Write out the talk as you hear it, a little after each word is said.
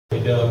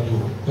เดิมอยู่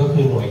ก็คื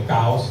อหน่วยเก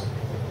าส์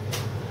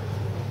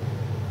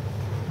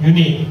ยู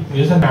นิตหรื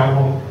อสนามข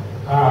อง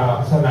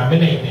สนามแม่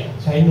เหล็กเนี่ย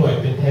ใช้หน่วย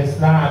เป็นเทส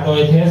ลาโดย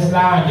เทสล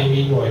าเนี่ย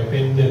มีหน่วยเป็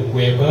น1เว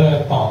เบอ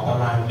ร์ต่อตา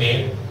รางเมต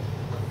ร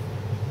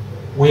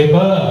เวเบ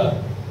อร์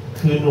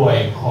คือหน่วย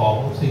ของ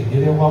สิ่งที่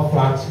เรียกว่าฟ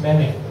ลักซ์แม่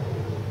เหล็ก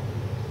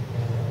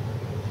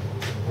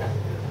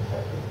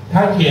ถ้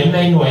าเขียนใน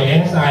หน่วย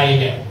SI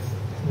เนี่ย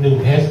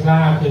1เทสลา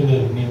คือ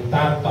1นิว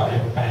ตันต่อแอ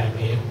มแปร์เม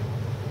ตร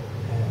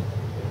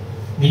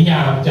นิย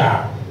ามจาก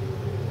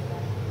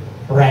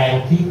แรง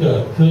ที่เกิ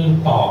ดขึ้น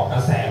ต่อกระ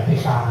แสไฟ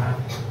ฟ้า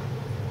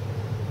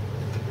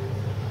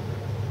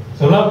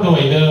สำหรับหน่ว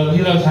ยเดิม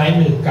ที่เราใช้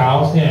1เกา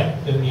ส์เนี่ย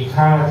จะมี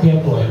ค่าเทียบ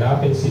หน่วยแล้ว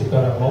เป็น10 ก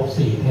ำลังลบ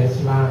 4 เทส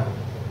ลา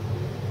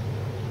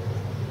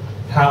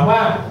ถามว่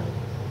า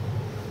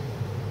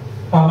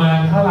ประมาณ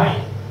เท่าไหร่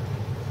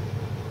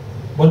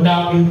บนดา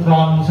วนิวตร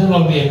อนซึ่งเร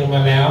าเรียนกันม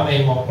าแล้วใน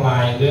ม.ปลา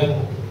ยเรื่อง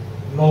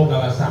โลกดา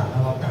ราศาสตร์อ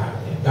วกาศ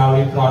ดาว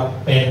นิวตรอน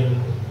เป็น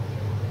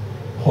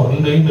ผล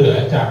เหลือ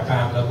จากกา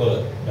รระเบิด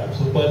แบบ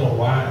ซูเปอร์โน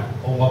วา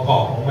องค์ประกอ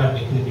บของมัน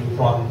คือนิวต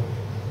รอน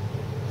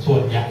ส่ว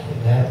นใหญ่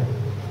นะ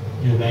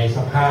อยู่ในส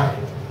ภาพ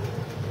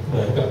เห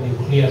มือนกับนิว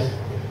เคลียส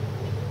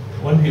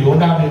บนผิว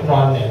ดาวนิวตรอ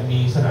นเนี่ยมี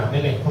สนามแม่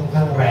เหล็กค่อน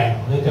ข้างแรง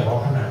เนื่องจากว่า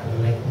ขนาดมัน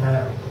เล็กมา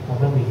กเพราะ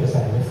มันมีกระแส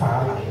ไฟฟ้า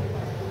ไหล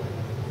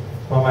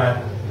ประมาณ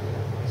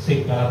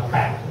10 กำลัง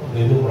 8ห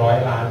รือ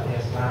100 ล้านเท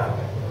สลา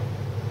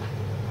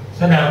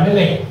สนามแม่เ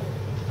หล็ก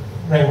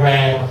แร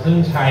งๆซึ่ง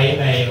ใช้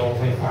ในโรง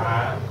ไฟฟ้า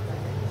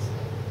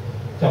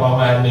จะประ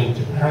มาณ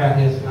 1.5 เท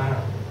สลา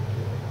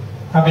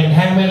ถ้าเป็นแ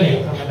ท่งแม่เหล็ก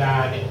ธรรมดา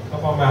เนี่ยก็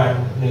ประมาณ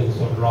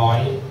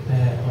1/100นะ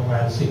ฮะประมา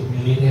ณ10 มิ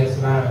ลลิเทส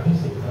ลาที่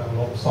10 กำลัง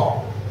ลบ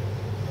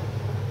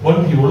 2บน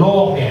ผิวโล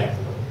กเนี่ย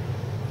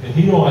หรือ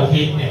ที่ดวงอา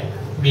ทิตย์เนี่ย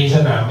มีส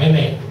นามแม่เห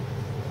ล็ก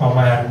ประม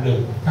าณ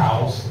1เกา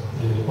ส์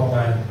หรือประม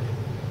าณ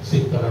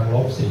10 กำลังล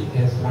บ 4 เท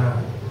สลา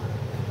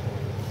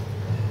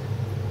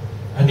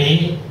อันนี้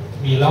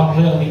มีลอกเ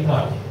รื่องนิดหน่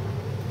อย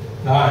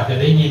เราอาจจะ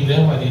ได้ยินเรื่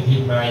องปฏิทิ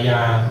นมาย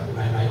าห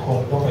ลายๆคน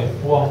ก็ไป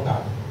พ่วงกั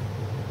บ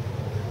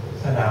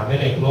สนามแม่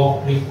เหล็กโลก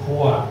พลิก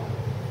ขั้ว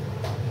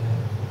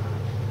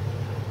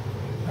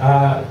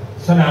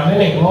สนามแม่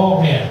เหล็กโลก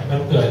เนี่ยมัน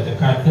เกิดจาก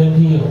การเคลื่อน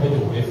ที่ของประ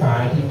จุไฟฟ้า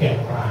ที่แกน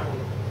กลาง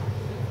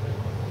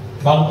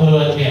บังเอิ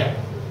ญเนี่ย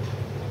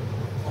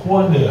ขั้ว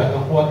เหนือกั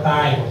บขั้วใต้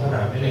ของสน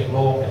ามแม่เหล็กโล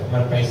กเนี่ยมั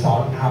นไปซ้อ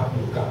นทับอ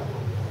ยู่กับ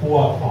ขั้ว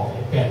ของ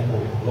แกนหมุ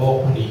นของโลก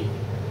พอดี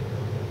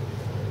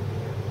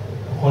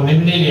คนที่ไ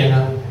ม่ได้เรียน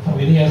ทาง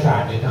วิทยาศาส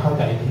ตร์เนี่ยจะเข้าใ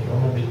จผิดว่า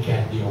มันเป็นแก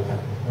นเดียวกัน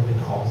มันเป็น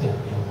ของสิ่ง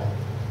เดียวกัน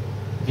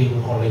จริง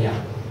คนละอย่า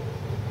ง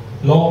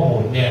โลกหมุ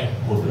นเนี่ย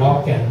หมุนรอบ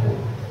แกนหมุน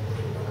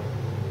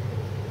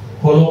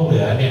ขั้วโลกเหนื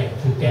อเนี่ย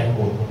คือแกนห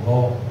มุนของโล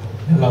ก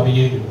เราไป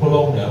ยืนอยู่ขั้วโล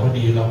กเหนือพอ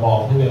ดีเรามอง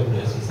ขึ้นไปเหนื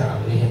อศีรษะเ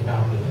ราจะเห็นดา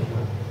วเหนืออ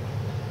ยู่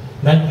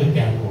นั่นคือแก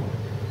นหมุน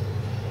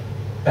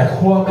แต่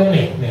ขั้วแม่เห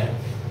ล็กเนี่ย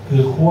คื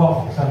อขั้วข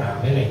องสนาม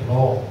แม่เหล็กโล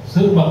ก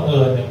ซึ่งบังเอิ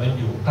ญเนี่ยมัน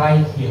อยู่ใกล้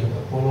เคียง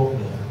กับขั้วโลกเ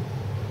หนือ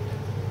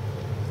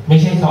ไม่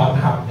ใช่ซ้อน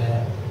ทับนะฮ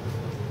ะ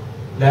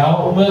แล้ว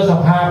เมื่อส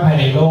ภาพภาย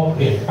ในโลกเป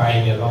ลี่ยนไป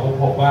เนี่ยเราก็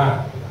พบว่า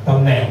ต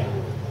ำแหน่ง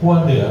ขั้ว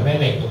เหนือแม่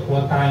เหล็กกับขั้ว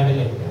ใต้แม่เ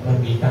หล็กมัน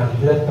มีการ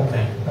เลื่อนตำแห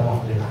น่งตลอ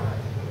ดเวลา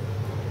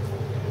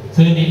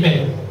ซึ่งนี้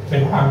เป็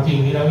นความจริง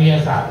ที่นักวิทย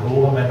าศาสตร์รู้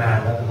มานาน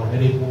แล้วแต่เราไม่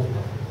ได้พูด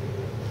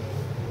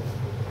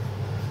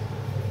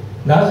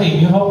แล้วสิ่ง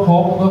ที่เขาพ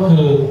บก็คื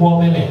อขั้ว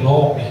แม่เหล็กโล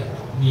กเนี่ย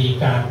มี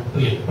การเป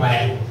ลี่ยนแปล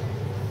ง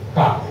ก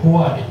ลับขั้ว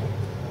เนี่ย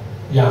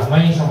อย่างไม่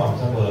สม่ำ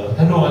เสมอ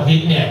ถ้าดวงอาทิต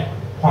ย์เนี่ย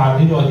ความ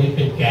ที่ดวงอาทิตย์เ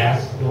ป็นแก๊ส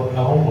เร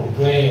าก็หมุน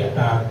ด้วยอัต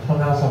ราเท่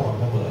าสม่ำ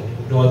เสมอ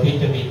ดวงอาทิตย์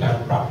จะมีการ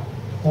ปรับ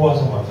ขั้ว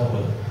สม่ำเสม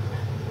อ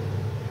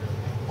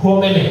ขั้ว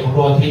แม่เหล็กของด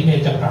วงอาทิตย์เนี่ย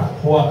จะปรับ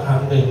ขั้วครั้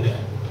งหนึ่งเนี่ย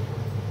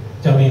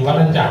จะมีวั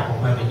ฏจักรของ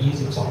มันใน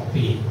22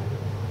 ปี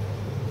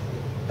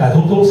แต่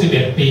ทุกๆ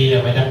11 ปีเนี่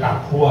ยมันจะกลับ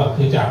ขั้ว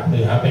คือจากเห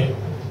นือเป็น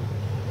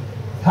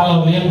ถ้าเรา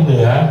เรียกเหนื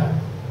อ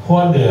ขั้ว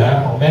เหนือ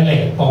ของแม่เหล็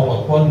กตรงกั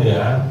บขั้วเหนือ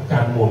กา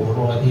รหมุนของด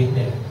วงอาทิตย์เ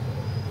นี่ย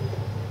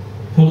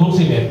ทุกๆ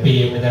11 ปี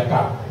มันจะก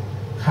ลับ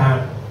ข้าง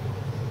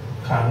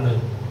ครั้งหนึ่ง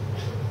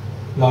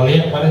เราเรีย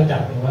กวัฏจั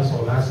กรว่าโซ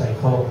ลาร์ไซเ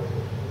คิล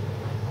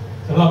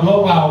สำหรับโล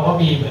กเราก็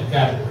มีเหมือน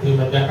กันคือ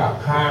มันจะกลับ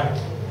ข้าง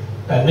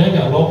แต่เนื่องจ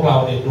ากโลกเรา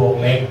เนี่ยดวง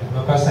เล็กแ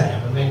ล้วก็แสง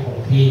มันไม่คง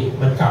ที่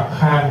มันกลับ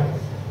ข้าง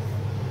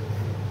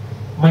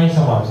ไม่ส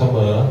ม่ำเสม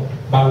อ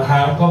บางค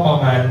รั้งก็ประ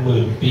มาณ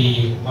10,000 ปี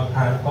บางค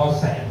รั้งก็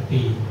100,000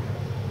 ปี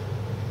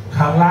ค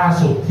รั้งล่า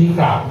สุดที่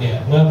กลับเนี่ย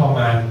เมื่อประม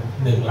าณ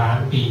1 ล้าน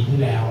ปีที่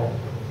แล้ว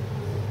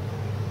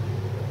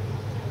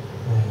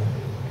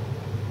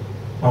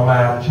ประมา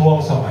ณช่วง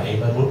สมัย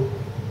มนุษย์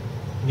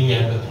เนีย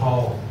นเดอร์ทัล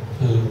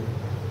คือ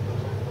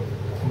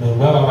เ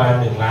มื่อประมาณ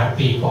1 ล้าน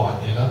ปีก่อน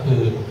เนี่ยก็คื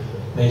อ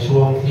ในช่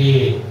วงที่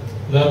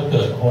เริ่มเ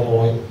กิดโฮโม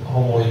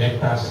อิเล็ก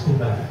ตัสขึ้น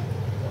มา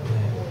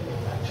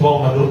ช่วง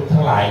มนุษย์ทั้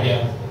งหลายเนี่ย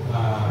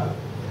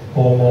โฮ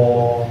โม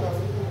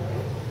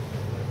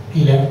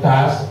อิเล็กตั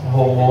สโฮ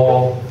โม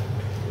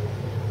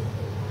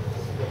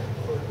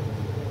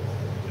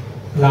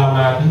ราม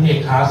าพิเน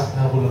คัส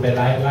ถ้าคุณไปไ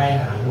ล่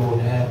หาดู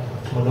นะฮะ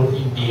มนุษย์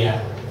อินเดีย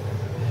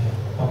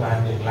ประมาณ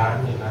1 ล้าน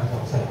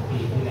 2 แสน ปี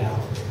ที่แล้ว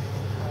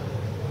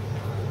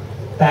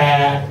แต่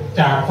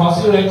จากฟอส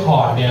ซิลเรคคอ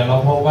ร์ดเนี่ยเรา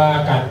พบว่า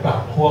การปรั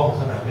บขั้วของ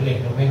สนามแม่เหล็ก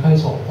มันไม่ค่อย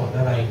ส่งผล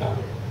อะไรกับ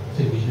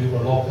สิ่งมีชีวิตบ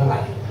นโลกเท่าไห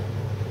ร่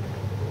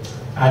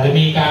อาจจะ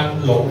มีการ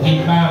หลงทิศ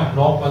บ้างน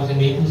กบางช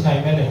นิดที่ใช้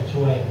แม่เหล็ก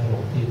ช่วยหล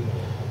งทิศ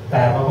แ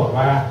ต่ปรากฏ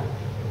ว่า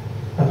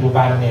ปัจจุ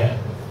บันเนี่ย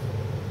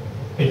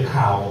เป็น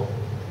ข่าว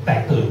แต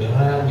กตื่นเยอะ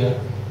เยอะ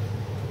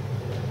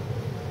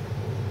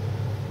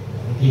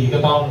บางทีก็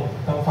ต้อ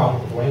งฟัง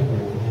ไว้หู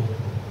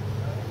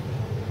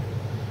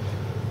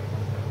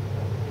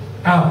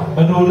ม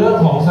าดูเรื่อง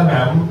ของสน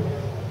าม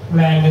แ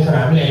รงในสน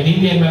ามแม่เหล็กนี้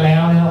เรียนมาแล้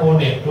วนะโอ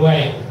เน็ตด้วย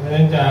เพราะฉะ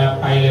นั้นจะ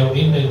ไปเร็ว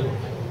นิดนึง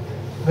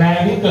แรง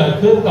ที่เกิด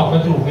ขึ้นต่อปร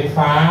ะจุไฟ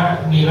ฟ้า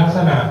มีลักษ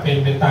ณะเป็น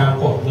ไปตาม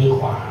กฎมือ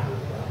ขวา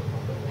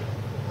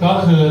ก็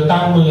คือ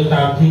ตั้งมือต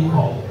ามทิศข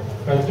อง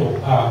ประจุ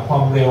ควา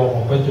มเร็วข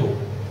องประจุ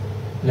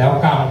แล้ว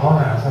กำเข้า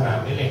หาสนาม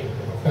แม่เหล็ก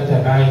ก็จะ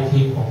ได้ทิ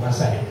ศของกระแ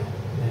ส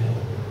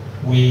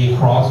v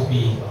cross b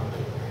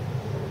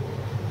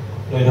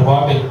โดยเฉพาะ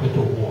เป็นประ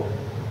จุบวก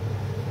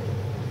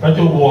ประ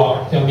จุบวก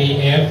จะมี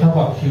F เท่า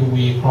กับ QV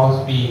cross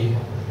B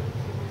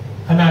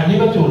ขณะที่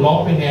ประจุลบ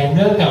เป็นไงเ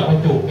นื่องจากประ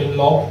จุเป็น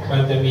ลบมั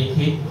นจะมี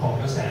ทิศของ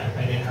กระแสไป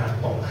ในทาง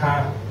ตรงข้า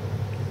ม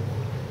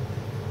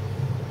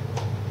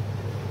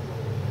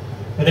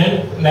เพราะฉะนั้น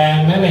แรง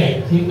แม่เหล็ก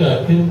ที่เกิด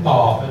ขึ้นต่อ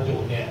ประจุ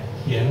เนี่ย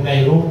เขียนใน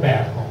รูปแบ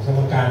บของสม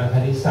การทางค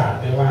ณิตศาสต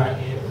ร์ได้ว่า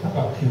F เท่า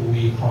กับ QV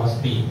cross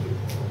B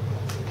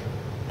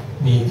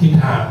มีทิศ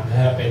ทางนะ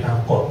ฮะไปตาม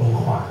กฎมือ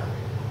ขวา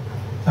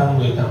ตั้ง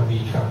มือตาม V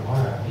กับข้อ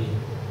หา B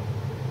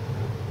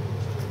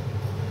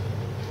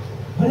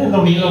เพราะฉะนั้นตร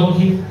งนี้เราต้อง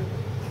คิด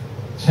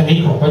ชนิด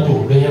ของประจุ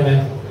ด้วยใช่ไหม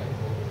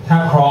ถ้า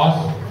cross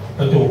ป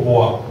ระจุบ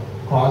วก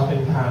cross เป็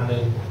นทางห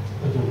นึ่ง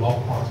ประจุลบ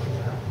cross เป็น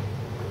ทาง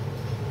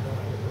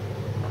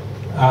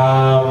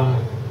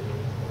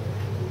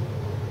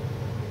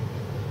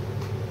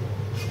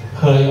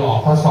เคยออก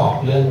ข้อสอบ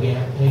เรื่องนี้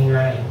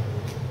ง่าย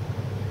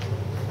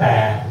ๆแต่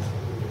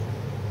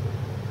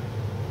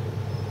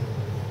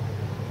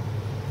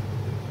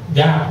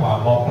ยากกว่า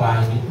ม.ปลาย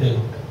นิดนึง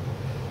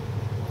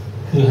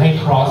คือให้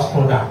cross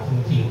product จ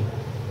ริงๆ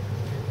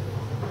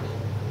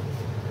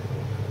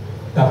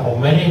แต่ผม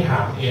ไม่ได้ถา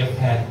ม F แ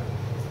ทน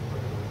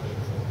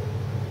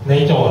ใน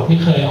โจทย์ที่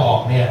เคยออ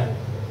กเนี่ย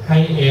ให้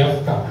F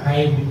กับใ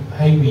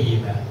ห้ V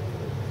มา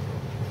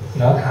แ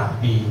ล้วถาม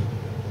B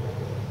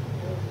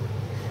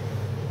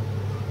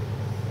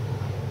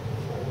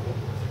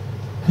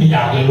คืออย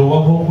ากจะรู้ว่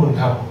าพวกคุณ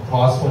ทำ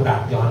cross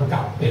product ย้อนก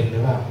ลับเป็นหรื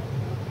อเปล่า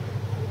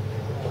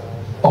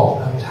ตก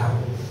ทั้งชั้น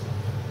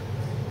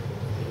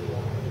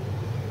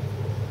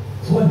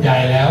ส่วนใหญ่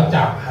แล้ว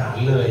จับหาร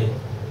เลย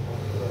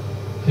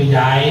คือ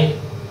ย้าย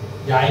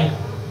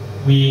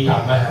v กลั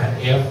บมาหาร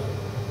f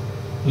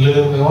ลื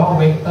มไปว่า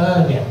เวกเตอ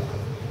ร์เนี่ย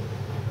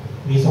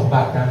มีสม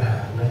บัติการหา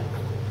รไหม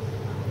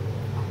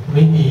ไ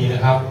ม่มีนะ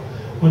ครับ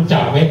คุณจั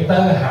บเวกเตอ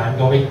ร์หาร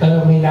กับเวกเตอร์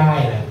ไม่ได้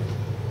นะ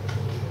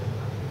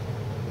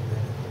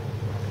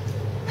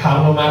ท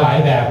ำออกมาหลาย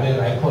แบบเลย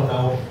หลายคนเอ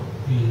า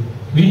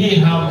วิธี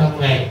ท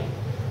ำไง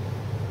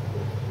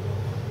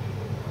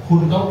คุณ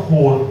ต้อง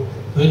คูณ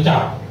หรือจั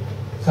บ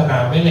สนา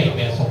มแม่เหล็กเ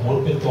นี่ยสมมุติ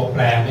เป็นตัวแป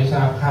รไม่ทร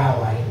าบค่า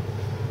ไว้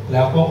แ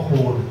ล้วก็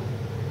คูณ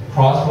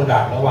cross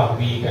product ระหว่าง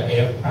v กับ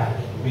f ไป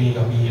v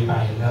กับ v ไป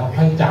แล้ว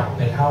ค่อยจับไ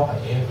ปเท่ากับ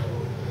f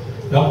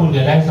แล้วคุณจ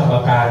ะได้สม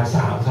การ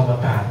3สม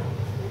การ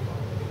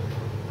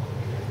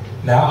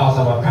แล้วเอาส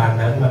มการ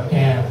นั้นมาแ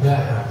ก้เพื่อ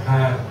หาค่า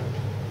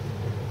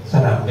ส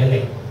นามแม่เห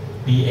ล็ก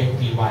dx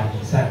dy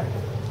dz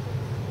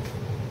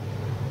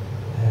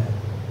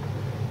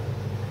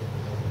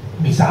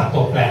มี3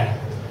ตัวแปร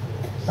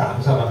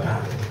3สมกา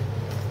ร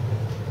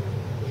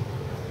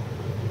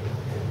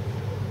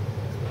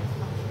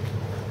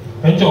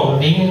เป็นโจทย์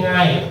นี้ง่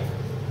าย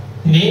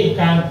ๆทีนี้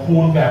การคู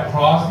ณแบบ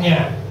cross เนี่ย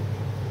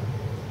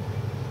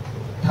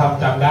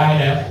จำได้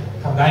นะ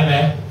ทำได้ไหม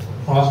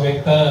cross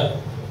vector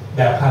แบ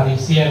บ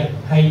Cartesian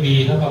ให้ v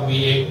เท่ากับ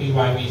vx dy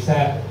vz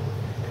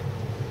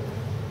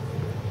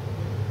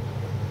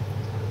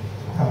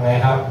ทำไง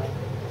ครับ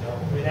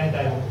ไม่แน่ใจ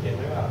ผมเขียนไ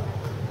ว้ว่า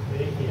ไม่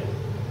ได้เขียน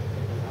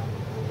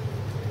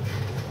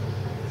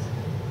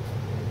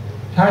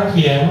ถ้าเ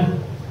ขียน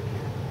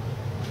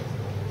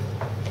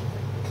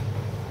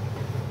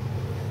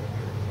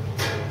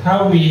ถ้า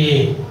v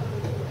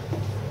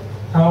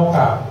เท่า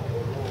กับ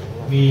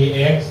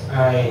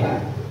vxi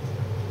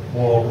บ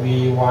วก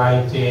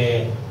vyj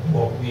บ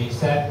วก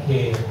vzk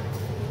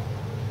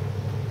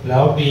แล้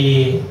ว b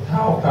เ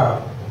ท่ากับ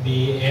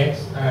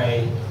dxi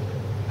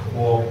บ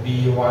วก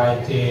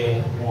dyj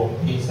บวก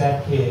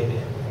vzk เ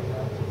นี่ย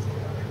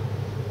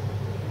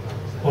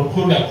ผลคู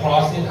ณแบบ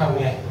cross นี่ทำ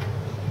ไง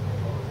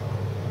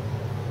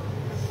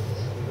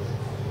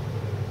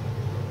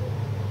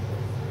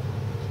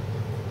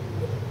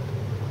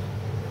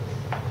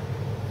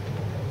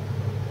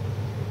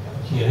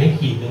เขียนให้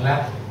ขีดหนึ่งแล้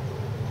ว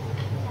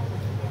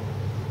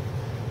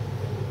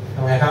ท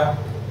ำไงครับ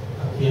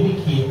เขียนให้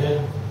ขีดหนึ่ง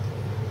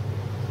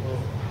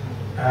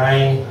i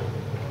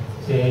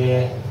j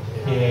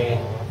k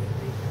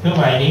เครื่อง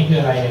หมายนี้คือ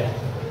อะไรเนี่ย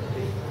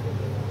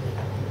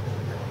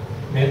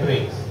เมทริ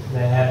กซ์น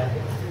ะฮะ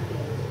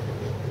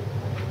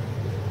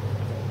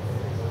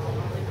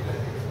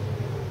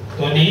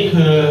ตัวนี้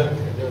คือ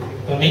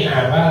ตรงนี้อ่า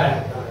นว่าอะไร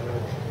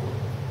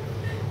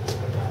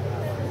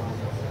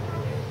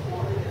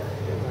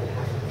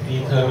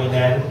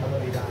determinant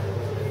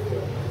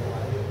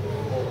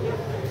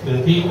หรือ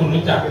ที่คุณ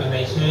รู้จักกันใน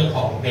ชื่อข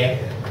องเด็ก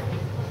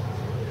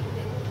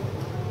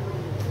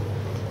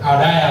เอา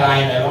ได้อะไร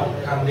ไหนลอง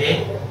ทำดิ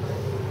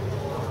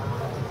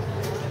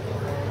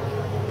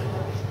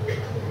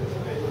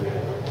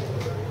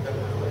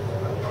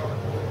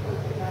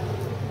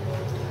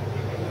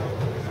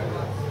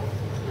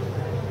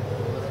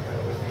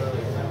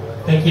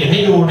จะเขียนให้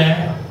ดูนะ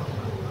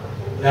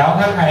แล้ว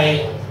ถ้าใค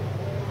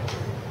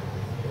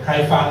ร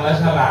ฟังแล้ว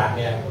ฉลาดเ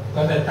นี่ย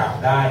ก็จะจับ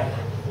ได้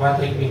ว่าเ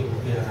ทคนิค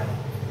คืออะไร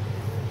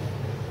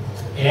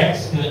x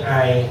คือ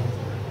i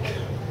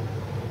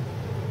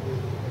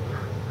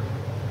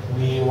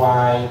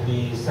vy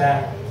dz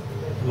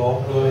ลบ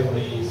ด้วย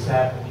vz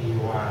dy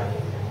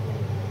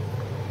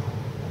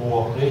บว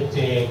กด้วย j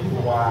คือ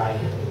y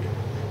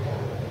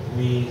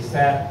vz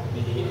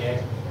dx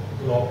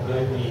ลบด้ว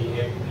ย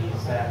vx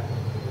dz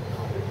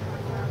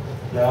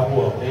แล้วบ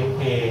วกด้วย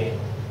k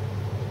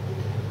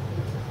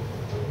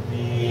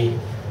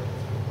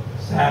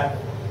dz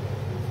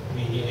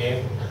vx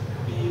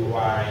dy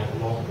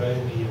ลบด้วย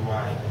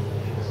vy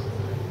dx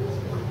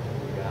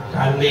ก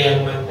ารเรียง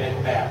มันเป็น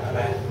แบบอะไ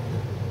ร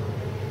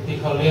ที่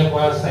เขาเรียก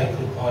ว่า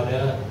cyclic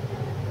order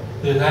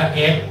คือถ้า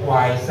x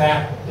y z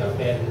จะเ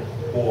ป็น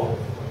บวก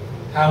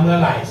ถ้าเมื่อ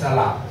ไหร่ส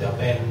ลับจะ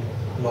เป็น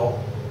ลบ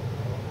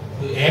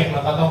คือ x แล้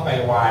วก็ต้องไป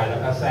y แล้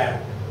วก็ z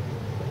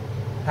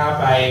ถ้า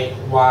ไป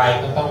y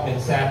ก็ต้องเป็น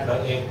z แล้ว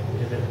x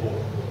จะเป็นบวก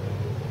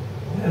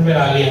นั้นเว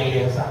ลาเรีย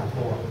ง3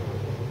ตัว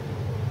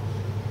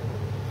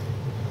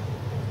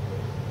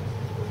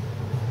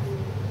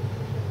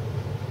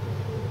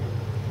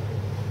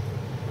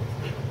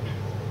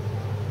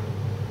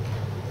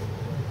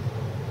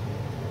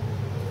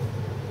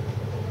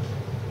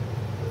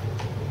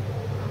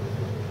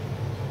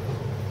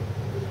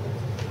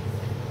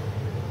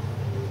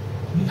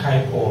มีใคร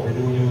โผล่ไป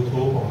ดู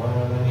YouTube ผมบ้าง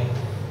ไหมเนี่ย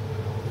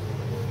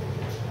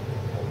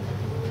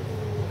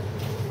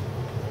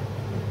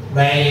ใ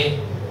น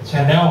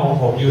channel ของ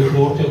ผม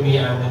YouTube จะมี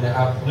อันนึงนะค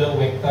รับเรื่อง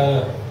เวกเตอ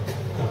ร์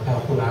กับแคล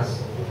คูลัส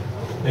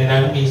ในนั้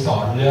นมีสอ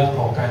นเรื่องข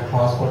องการ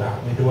cross product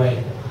ไปด้วย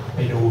ไป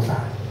ดูซะ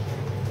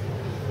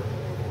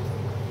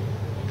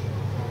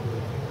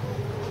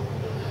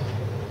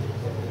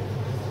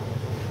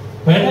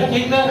เพราะฉะนั้นถ้าคิ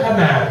ดเรื่องข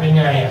นาดเป็น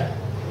ไงอ่ะ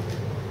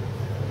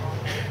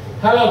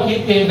ถ้าเราคิด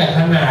เพียงแต่ข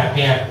นาดเ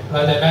นี่ยเรา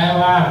จะได้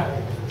ว่า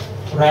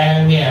แรง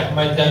เนี่ย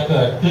มันจะเ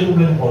กิดขึ้นเ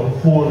ป็นผล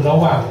คูณระ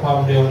หว่างความ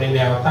เร็วในแน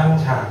วตั้ง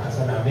ฉากกับส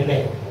นามแม่เหล็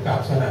กกับ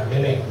สนามแม่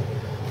เหล็ก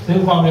ซึ่ง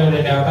ความเร็วใน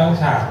แนวตั้ง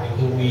ฉากเนี่ย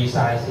คือ v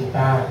sin ซีต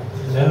า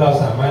แล้วเรา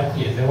สามารถเ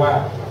ขียนได้ว่า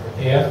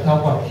f เท่า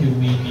กับ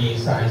qvb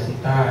sin ซี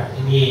ตา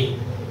ที่นี่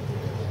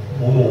ห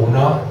มูเ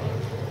นาะ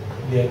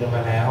เรียนกันม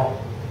าแล้ว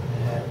น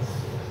ะฮะ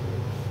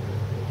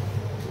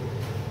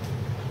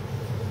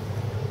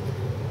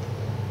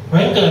เพราะฉ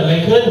ะนั้นเกิดอะไร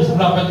ขึ้นสำ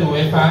หรับประจุไฟ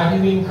ฟ้าที่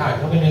วิ่งผ่านเ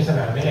ข้าไปในส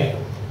นามแม่เหล็ก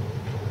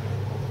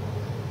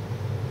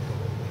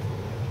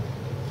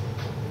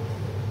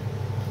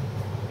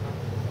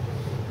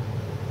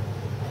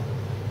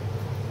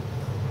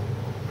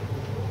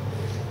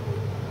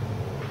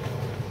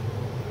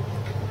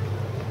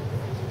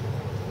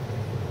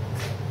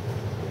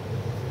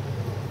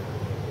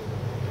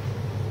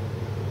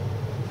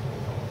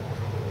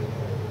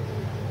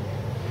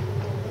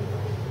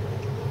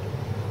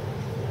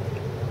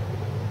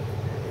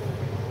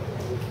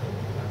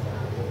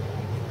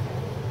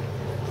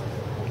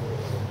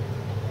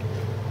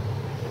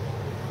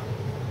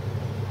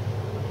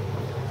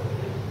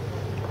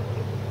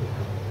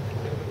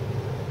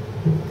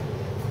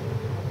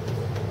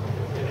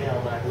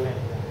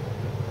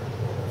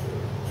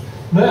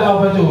เมื่อเอา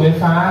ประจุไฟ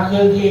ฟ้าเคลื่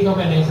อนที่เข้าไ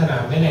ปในสนา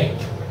มแม่เหล็ก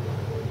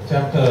จะ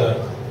เกิด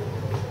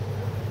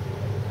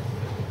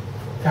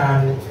การ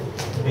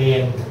เบ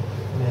น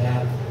นะครั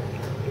บ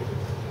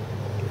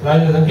เรา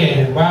จะสังเกตเ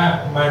ห็นว่า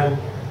มัน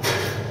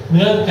เ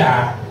นื่องจา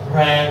กแ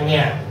รงเ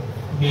นี่ย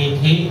มี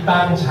ทิศ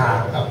ตั้งฉาก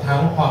กับทั้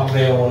งความเ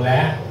ร็วและ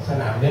ส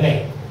นามแม่เหล็ก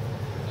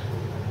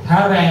ถ้า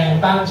แรง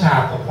ตั้งฉา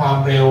กกับความ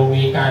เร็ว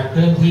มีการเค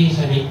ลื่อนที่ช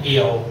นิดเดี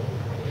ยว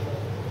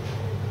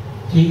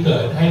ที่เกิ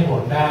ดให้ผ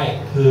ลได้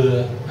คือ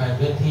การเค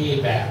ลื่อนที่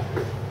แบบ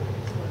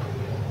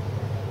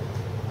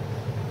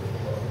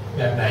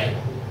ไหน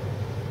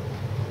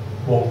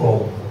วงกลม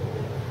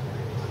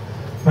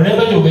เพราะฉะนั้น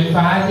ประจุไฟ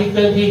ฟ้าที่เค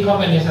ลื่อนที่เข้า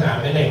ไปในสนาม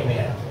แม่เหล็กเ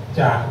นี่ย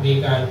จะมี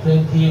การเคลื่อ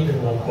นที่เป็น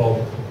วงกลม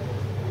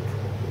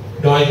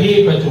โดยที่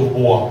ประจุบ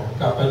วก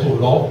กับประจุ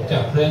ลบจะ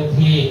เคลื่อน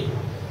ที่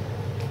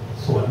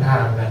สวนทา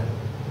งกัน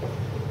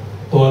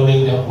ตัวหนึ่ง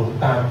จะหมุน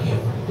ตามเข็ม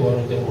ตัวห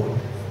นึ่งจะหมุน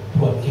ท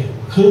วนเข็ม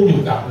ขึ้นอ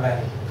ยู่กับอะไร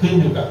ขึ้น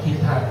อยู่กับทิศ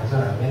ทางของส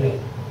นามแม่เหล็ก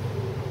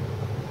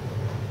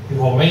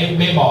ผม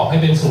ไม่บอกให้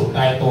เป็นสูตรต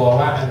ายตัว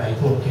ว่าอันไหน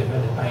ทวนเข็มอั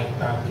นไหนไป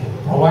ตามเข็ม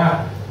เพราะว่า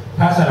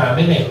ถ้าสนามแ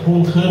ม่เหล็กพุ่ง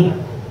ขึ้น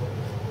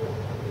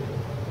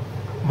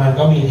มัน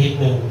ก็มีทิศ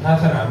หนึ่งถ้า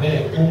สนามแม่เห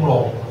ล็กพุ่งล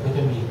งก็จ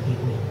ะมีทิศ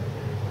หนึ่ง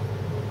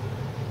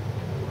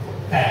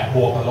แต่บ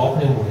วกกับลบเ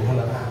นี่ยหมุนคน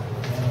ละทาง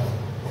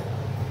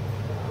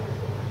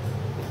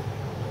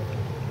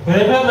เพราะฉะ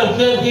นั้นเมื่อมันเค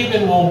ลื่อนที่เป็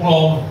นวงกล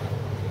ม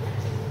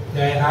น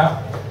ะครับ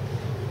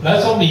รั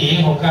ศมี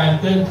ของการ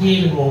เคลื่อนที่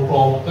เป็นวงกล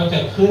มก็จะ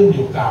ขึ้นอ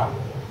ยู่กับ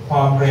คว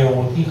ามเร็ว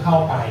ที่เข้า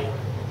ไป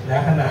และ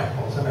ขนาดข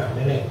องสนามแ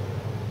ม่เหล็ก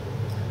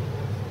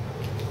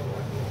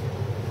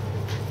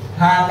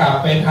ถ้ากลับ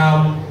ไปท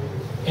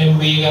ำ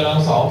mv กำลัง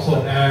2ส่ว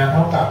น r เ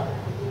ท่ากับ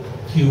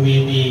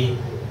qvd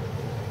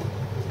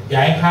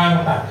ย้ายข้าง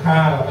ตัดข้า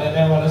งเราก็ไ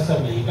ด้ว่ารัศ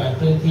มีการเค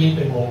ลื่อนที่เ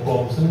ป็นวงกล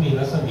มซึ่งมี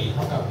รัศมีเ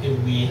ท่ากับ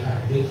mv หาร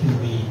ด้วย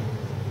qv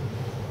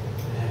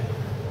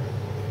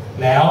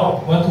แล้ว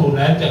วัตถุ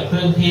นั้นจะเค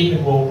ลื่อนที่เป็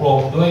นวงกลม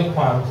ด้วยค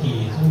วามถี่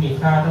ซึ่งมี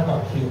ค่าเท่ากับ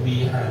qv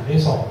หารด้วย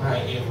2 pi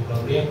m เรา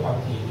เรียกความ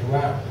ถี่นี้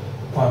ว่า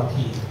ความ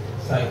ถี่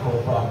ไซโคร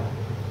ตรอน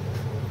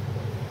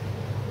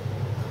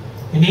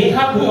ทีนี้ถ้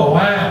าเผื่อ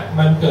ว่า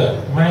มันเกิด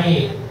ไม่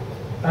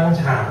ตั้ง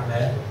ฉากน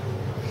ะ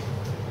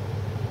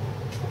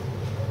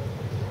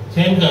เ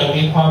ช่นเกิด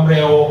มีความเ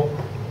ร็ว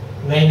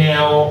ในแน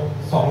ว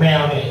2แน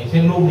วเนี่ยเช่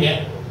นรูปนี้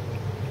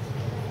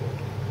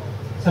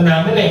สนาม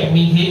แม่เหล็ก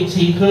มีทิศ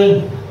ชี้ขึ้น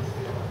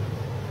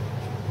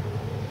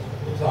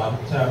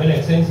สนามแม่เหล็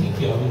กเส้นสีเ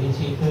ขียวมีทิศ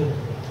ชี้ขึ้น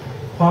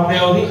ความเ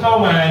ร็วที่เข้า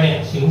มาเนี่ย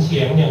เฉี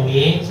ยงอย่าง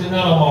นี้ซึ่งถ้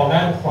าเรามองด้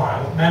านขวา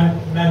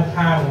ด้าน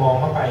ข้างมอง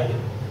เข้าไป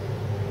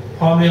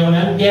ความเร็ว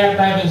นั้นแยก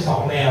ได้เป็น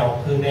2แนว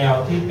คือแนว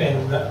ที่เป็น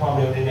ความเ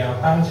ร็วในแนว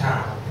ตั้งฉา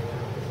ก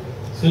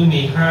ซึ่ง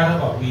มีค่าเท่า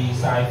กับ v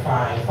sin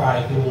phi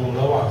คือมุม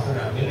ระหว่างสน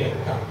ามแม่เหล็ก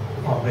กับ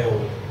ความเร็ว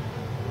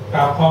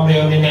กับความเร็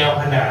วในแนว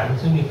ขนาน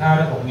ซึ่งมีค่าเ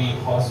ท่ากับ v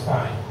cos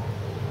phi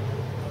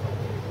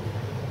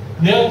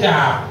เนื่องจ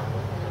าก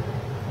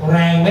แร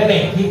งแม่เหล็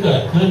กที่เกิ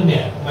ดขึ้นเ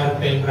นี่ยมัน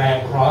เป็นแรง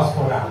cross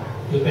product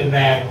คือเป็นแร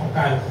งของก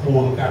ารคู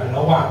ณกันร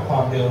ะหว่างควา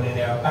มเร็วในแ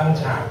นวตั้ง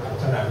ฉากกับ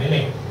สนามแม่เห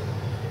ล็ก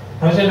เ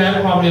พราะฉะนั้น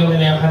ความเร็วใน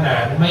แนวขนา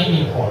นไม่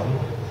มีผล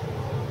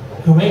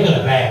คือไม่เกิ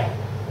ดแรง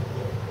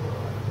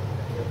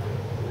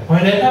เพราะฉ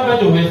ะนั้นถ้าประ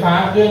จุไฟฟ้า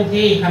เคลื่อน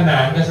ที่ขนา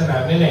นกับสนา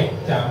มแม่เหล็ก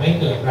จะไม่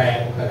เกิดแรง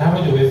แต่ถ้าปร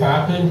ะจุไฟฟ้า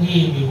เคลื่อนที่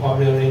มีความ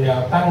เร็วในแนว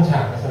ตั้งฉา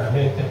กกับสนามแม่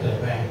เหล็กจะเกิด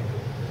แรง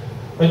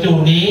ประจุ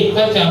นี้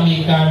ก็จะมี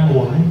การห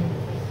มุน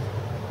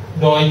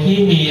โดยที่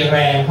มีแร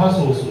งเข้า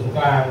สู่ศูนย์ก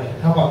ลางเนี่ย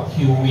เท่ากับ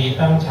qv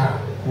ตั้งฉาก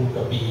คูณ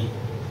กับ b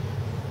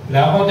แ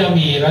ล้วก็จะ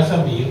มีรัศ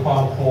มีควา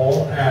มโค้ง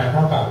r เท่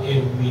ากับ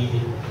mv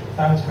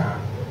ตั้งฉาก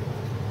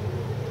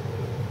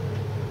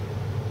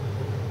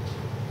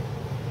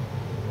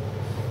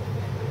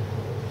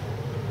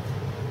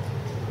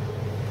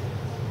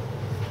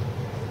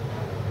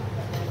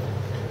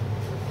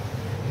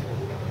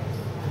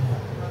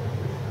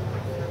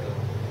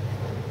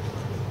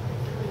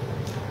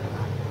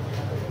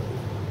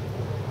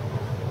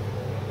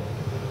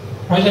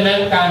เพราะฉะนั้น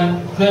การ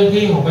เคลื่อน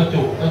ที่ของประ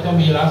จุก็จะ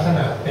มีลักษณ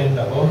ะเป็น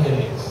double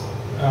helix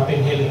เป็น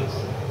helix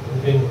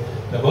เป็น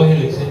double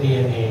helix เช่น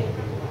DNA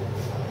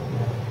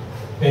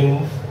เป็น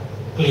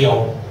เกลียว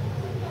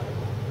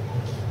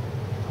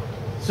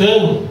ซึ่ง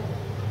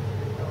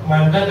มั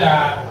นก็จะ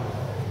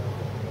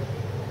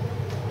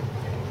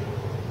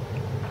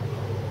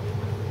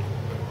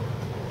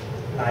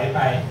ไหลไป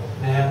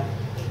นะฮะ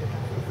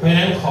เพราะฉะ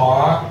นั้นขอ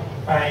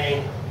ไป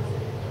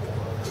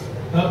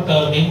เพิ่มเติ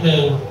มนิดนึ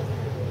ง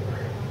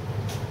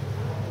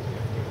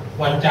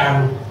วันจันท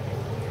ร์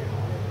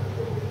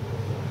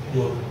ห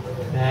ยุด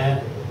นะ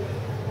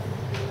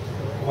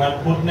วัน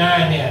พุธหน้า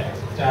เนี่ย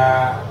จะ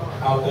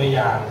เอาตัวอ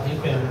ย่างที่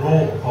เป็นรู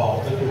ปของ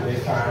ประจุไฟ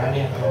ฟ้าเ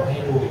นี่ยเอาให้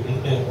ดูอีกนิด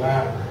นึงว่า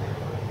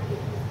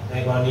ใน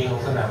กรณีของ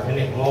สนามแม่เห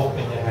ล็กโลกเ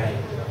ป็นยังไง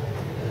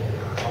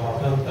เอามา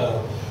เพิ่มเติม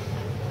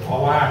เพราะ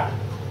ว่า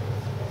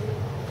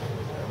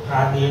พา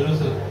ร์ทนี้รู้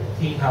สึก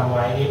ที่ทำไ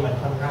ว้นี่มัน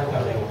ค่อนข้างจะ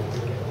เร็ว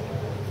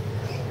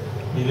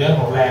มีเรื่อง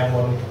ของแรงบ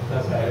นกระ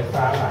แสไฟ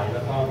ฟ้าไหลแ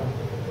ล้วก็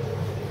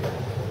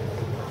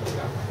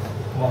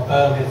มอเตอ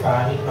ร์ไฟฟ้า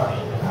นิดหน่อย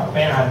นะครับไป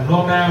อ่านล่ว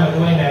งหน้ามา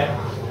ด้วยนะ